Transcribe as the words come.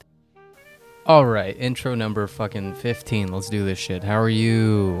All right, intro number fucking 15. Let's do this shit. How are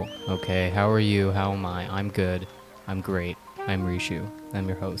you? Okay, how are you? How am I? I'm good. I'm great. I'm Rishu. I'm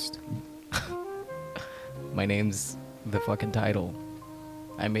your host. My name's the fucking title.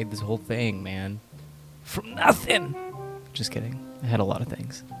 I made this whole thing, man. From nothing. Just kidding. I had a lot of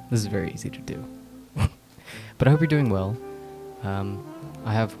things. This is very easy to do. But I hope you're doing well.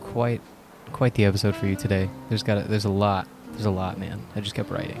 I have quite the episode for you today. There's a lot, man. I just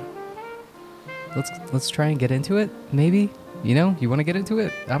kept writing. Let's try and get into it. Maybe, you want to get into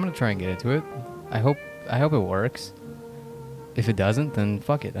it. I'm gonna try and get into it. I hope it works. If it doesn't, then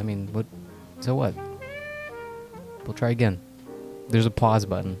fuck it. I mean, what? So what? We'll try again. There's a pause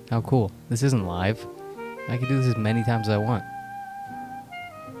button. How cool! This isn't live. I can do this as many times as I want,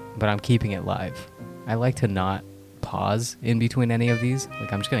 but I'm keeping it live. I like to not pause in between any of these.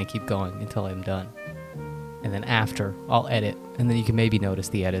 Like, I'm just gonna keep going until I'm done, and then after I'll edit, and then you can maybe notice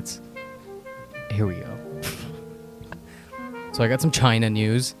the edits. Here we go. So I got some China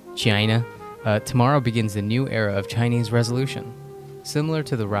news. China. Tomorrow begins the new era of Chinese resolution. Similar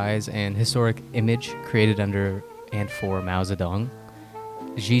to the rise and historic image created under and for Mao Zedong,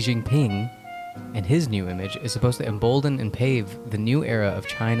 Xi Jinping and his new image is supposed to embolden and pave the new era of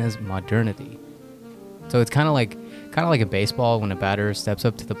China's modernity. So it's kind of like a baseball when a batter steps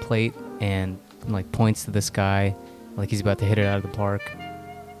up to the plate and like points to the sky like he's about to hit it out of the park.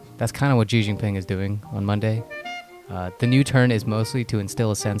 That's kind of what Xi Jinping is doing on Monday. The new turn is mostly to instill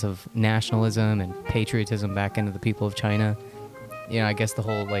a sense of nationalism and patriotism back into the people of China. I guess the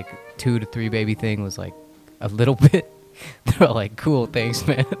whole 2 to 3 baby thing was like a little bit. They're all like, cool, thanks,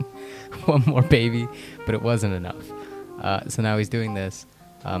 man. One more baby, but it wasn't enough. So now he's doing this.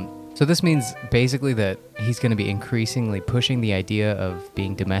 So this means basically that he's going to be increasingly pushing the idea of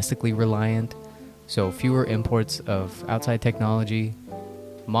being domestically reliant. So fewer imports of outside technology,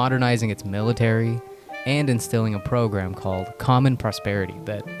 modernizing its military, and instilling a program called Common Prosperity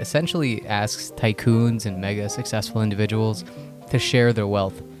that essentially asks tycoons and mega successful individuals to share their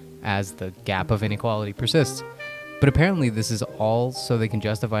wealth as the gap of inequality persists. But apparently this is all so they can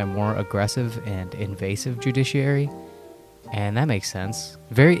justify a more aggressive and invasive judiciary, and that makes sense.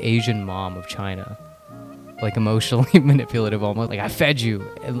 Very Asian mom of China. Like emotionally manipulative almost. Like, I fed you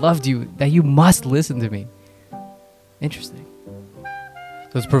and loved you, that you must listen to me. Interesting.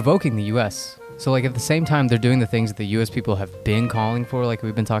 So it's provoking the U.S. So at the same time, they're doing the things that the U.S. people have been calling for. Like,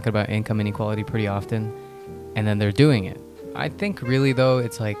 we've been talking about income inequality pretty often. And then they're doing it. I think really, though,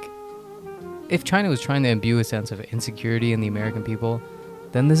 it's like, if China was trying to imbue a sense of insecurity in the American people,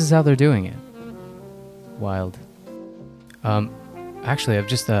 then this is how they're doing it. Wild. Actually, I've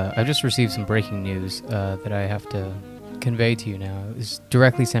just received some breaking news that I have to convey to you now. It's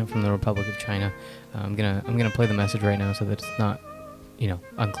directly sent from the Republic of China. I'm gonna play the message right now so that it's not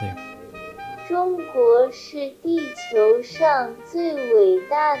unclear. 中国是地球上最伟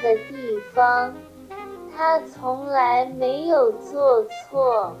大的地方，它从来没有做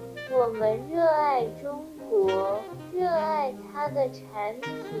错。我们热爱中国，热爱它的产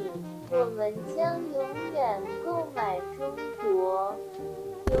品，我们将永远购买中国，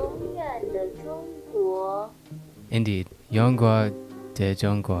永远的中国。 Indeed, 永国的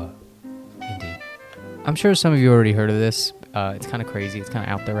中国. Indeed. I'm sure some of you already heard of this. It's kind of crazy. It's kind of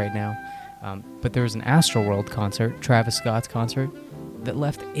out there right now. But there was an Astroworld concert, Travis Scott's concert, that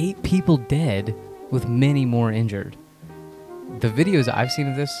left 8 people dead with many more injured. The videos I've seen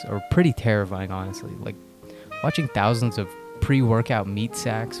of this are pretty terrifying, honestly. Like, watching thousands of pre-workout meat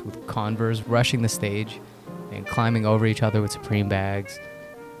sacks with Converse rushing the stage and climbing over each other with Supreme bags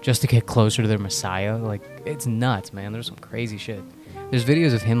just to get closer to their messiah. Like, it's nuts, man. There's some crazy shit. There's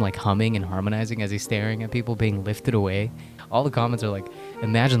videos of him humming and harmonizing as he's staring at people being lifted away. All the comments are like,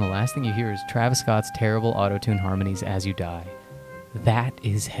 imagine the last thing you hear is Travis Scott's terrible auto-tune harmonies as you die. That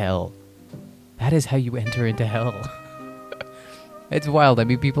is hell. That is how you enter into hell. It's wild. I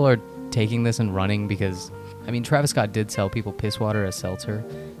mean, people are taking this and running because, Travis Scott did sell people piss water as seltzer,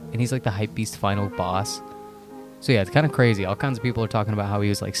 and he's like the Hypebeast final boss. So yeah, it's kind of crazy. All kinds of people are talking about how he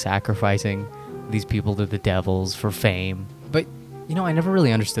was sacrificing these people to the devils for fame. But, I never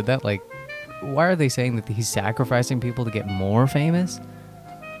really understood that. Why are they saying that he's sacrificing people to get more famous?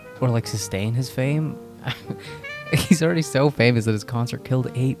 Or sustain his fame? He's already so famous that his concert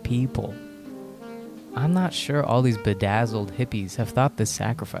killed 8 people. I'm not sure all these bedazzled hippies have thought this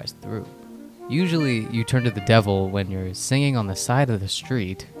sacrifice through. Usually you turn to the devil when you're singing on the side of the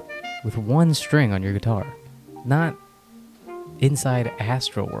street with one string on your guitar. Not inside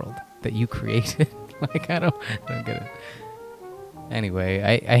Astroworld that you created. I don't get it.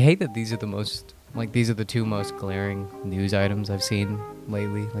 Anyway, I hate that these are the most Like, these are the two most glaring news items I've seen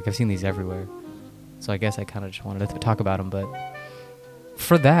lately. Like, I've seen these everywhere. So I guess I kind of just wanted to talk about them. But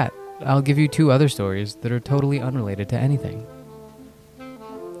for that, I'll give you two other stories that are totally unrelated to anything.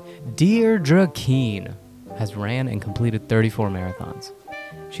 Deirdre Keen has ran and completed 34 marathons.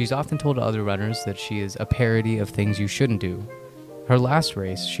 She's often told other runners that she is a parody of things you shouldn't do. Her last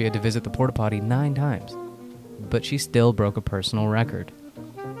race, she had to visit the porta potty 9 times, but she still broke a personal record.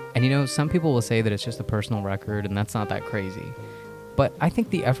 And you know, some people will say that it's just a personal record and that's not that crazy. But I think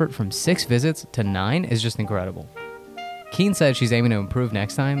the effort from 6 visits to 9 is just incredible. Keen said she's aiming to improve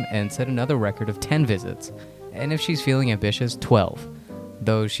next time and set another record of 10 visits. And if she's feeling ambitious, 12.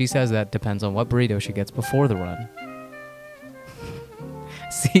 Though she says that depends on what burrito she gets before the run.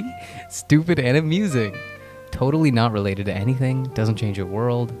 See? Stupid and amusing. Totally not related to anything, doesn't change your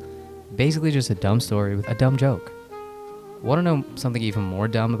world. Basically just a dumb story with a dumb joke. Want to know something even more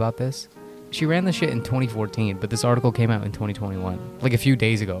dumb about this? She ran the shit in 2014, but this article came out in 2021, like a few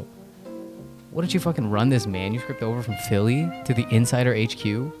days ago. What did you fucking run this manuscript over from Philly to the Insider HQ?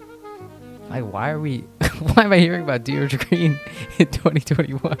 Like, why am I hearing about Deirdre Green in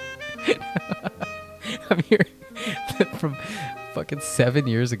 2021? I'm hearing that from fucking 7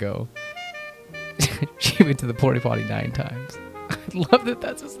 years ago. She went to the porta potty 9 times. I love that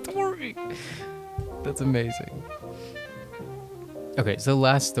that's a story. That's amazing. Okay, so the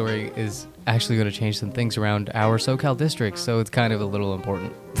last story is actually going to change some things around our SoCal district, so it's kind of a little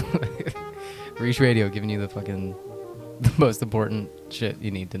important. Reach Radio giving you the most important shit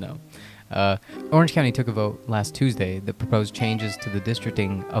you need to know. Orange County took a vote last Tuesday that proposed changes to the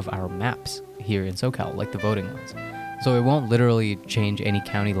districting of our maps here in SoCal, like the voting ones. So it won't literally change any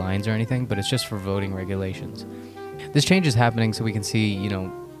county lines or anything, but it's just for voting regulations. This change is happening so we can see,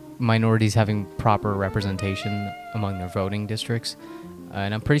 minorities having proper representation among their voting districts.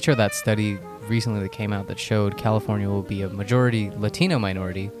 And I'm pretty sure that study recently that came out that showed California will be a majority Latino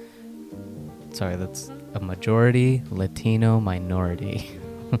minority. Sorry, that's a majority Latino minority.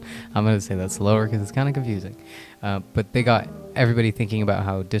 I'm going to say that slower because it's kind of confusing. But they got everybody thinking about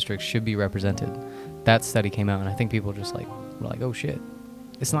how districts should be represented. That study came out, and I think people just were like, oh shit,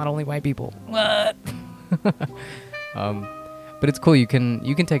 it's not only white people. What? But it's cool. You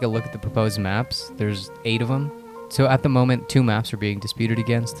can take a look at the proposed maps. There's 8 of them. So at the moment, 2 maps are being disputed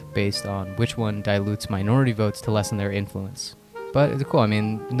against based on which one dilutes minority votes to lessen their influence. But it's cool. I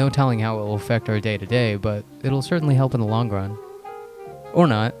mean, no telling how it will affect our day-to-day, but it'll certainly help in the long run. Or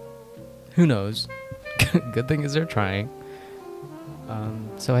not. Who knows? Good thing is they're trying.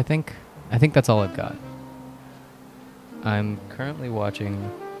 So I think that's all I've got. I'm currently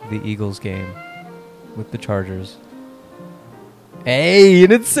watching the Eagles game with the Chargers. Hey,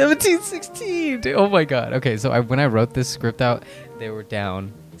 and it's 17-16. Oh my god. Okay, so when I wrote this script out, they were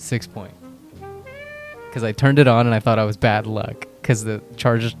down 6 points. Because I turned it on and I thought I was bad luck. Because the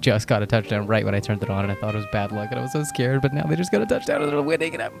Chargers just got a touchdown right when I turned it on, and I thought it was bad luck, and I was so scared. But now they just got a touchdown and they're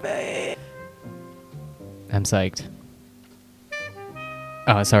winning, and I'm psyched.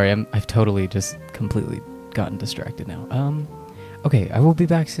 Oh, sorry, I've totally just completely gotten distracted now. Okay, I will be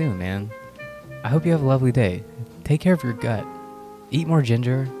back soon, man. I hope you have a lovely day. Take care of your gut. Eat more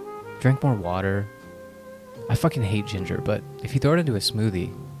ginger. Drink more water. I fucking hate ginger, but if you throw it into a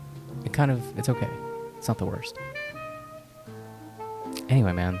smoothie, it's okay. It's not the worst.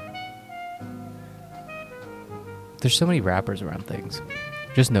 Anyway, man. There's so many wrappers around things.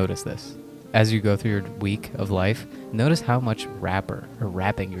 Just notice this. As you go through your week of life, notice how much wrapper or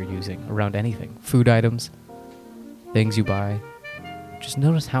wrapping you're using around anything. Food items, things you buy. Just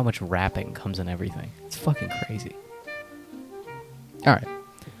notice how much wrapping comes in everything. It's fucking crazy. All right.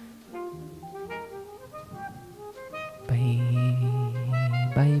 Bye.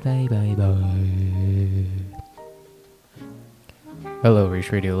 Bye, bye, bye, bye. Hello,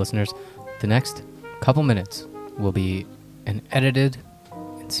 Reach Radio listeners. The next couple minutes will be an edited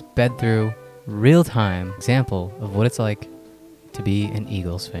and sped through real-time example of what it's like to be an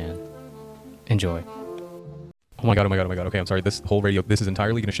Eagles fan. Enjoy. Oh my god. Okay, I'm sorry. This is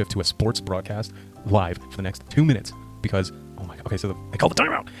entirely going to shift to a sports broadcast live for the next 2 minutes because, oh my god. Okay, so they called the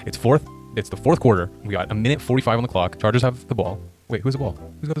timeout. It's the fourth quarter. We got 1:45 on the clock. Chargers have the ball. Wait, who's the ball?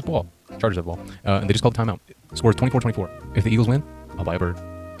 Who's got this ball? Chargers have the ball. And they just called the timeout. Score is 24-24. If the Eagles win, I'll buy a bird.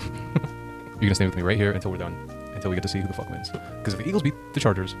 You're going to stay with me right here until we're done. Until we get to see who the fuck wins. Because if the Eagles beat the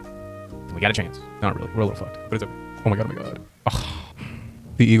Chargers, then we got a chance. Not really. We're a little fucked. But it's okay. Oh my god. Oh.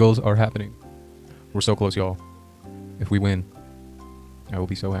 The Eagles are happening. We're so close, y'all. If we win, I will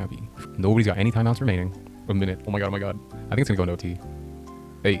be so happy. Nobody's got any timeouts remaining. A minute. Oh my god. I think it's going to go into OT.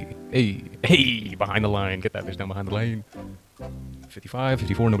 Hey. Behind the line. Get that bitch down behind the lane. 55,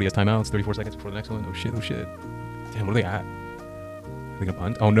 54, nobody has timeouts. 34 seconds before the next one. Oh shit, oh shit. Damn, what are they at? Are they gonna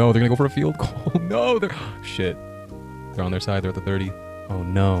punt? Oh no, they're gonna go for a field goal. No, they're... Shit. They're on their side, they're at the 30. Oh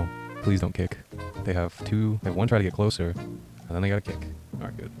no. Please don't kick. They have one try to get closer, and then they gotta kick.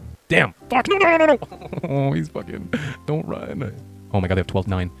 Alright, good. Damn! Fuck! No, no, no, no, no! Oh, he's fucking... Don't run. Oh my god, they have 12,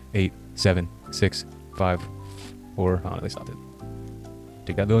 9, 8, 7, 6, 5, 4... Oh, no, they stopped it.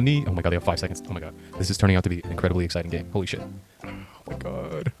 Take that little knee. Oh my god, they have 5 seconds. Oh my god. This is turning out to be an incredibly exciting game. Holy shit. Oh my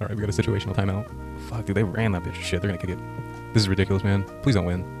god. Alright, we got a situational timeout. Fuck, dude, they ran that bitch. Shit, they're gonna kick it. This is ridiculous, man. Please don't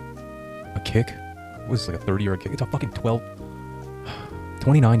win. A kick? What is this, like a 30-yard kick? It's a fucking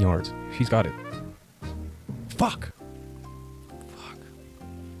 29 yards. She's got it. Fuck. Fuck.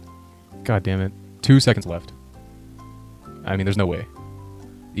 God damn it. 2 seconds left. I mean, there's no way.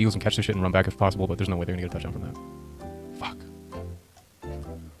 The Eagles can catch this shit and run back if possible, but there's no way they're gonna get a touchdown from that. Fuck.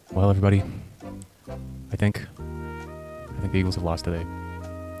 Well, everybody, I think the Eagles have lost today.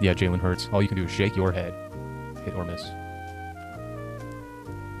 Yeah, Jalen Hurts. All you can do is shake your head. Hit or miss.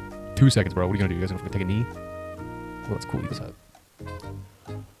 2 seconds, bro. What are you gonna do? You guys gonna take a knee? Well, that's cool. Eagles have.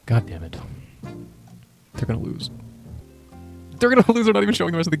 God damn it. They're gonna lose. They're gonna lose. They're not even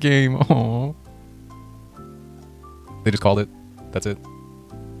showing the rest of the game. Aww. They just called it. That's it.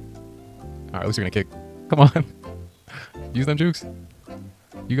 Alright, at least you're gonna kick. Come on. Use them jukes.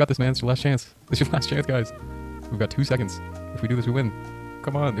 You got this, man. It's your last chance. It's your last chance, guys. We've got 2 seconds. If we do this, we win.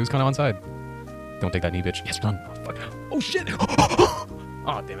 Come on. It was kind of onside. Don't take that knee, bitch. Yes, run. Oh, fuck. Oh, shit.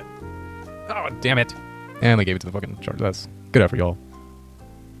 Oh, damn it. Oh, damn it. And they gave it to the fucking Chargers. That's good effort, y'all.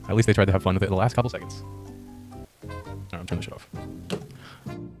 At least they tried to have fun with it the last couple seconds. Alright, I'm turning this shit off.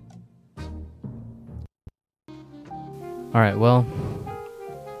 Alright, well.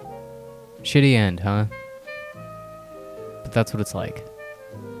 Shitty end, huh? But that's what it's like.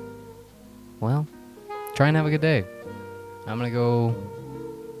 Well, try and have a good day. I'm gonna go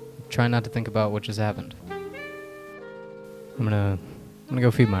try not to think about what just happened. I'm gonna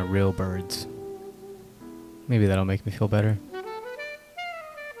go feed my real birds. Maybe that'll make me feel better.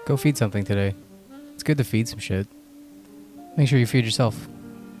 Go feed something today. It's good to feed some shit. Make sure you feed yourself.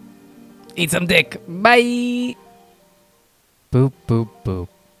 Eat some dick. Bye. Boop, boop, boop.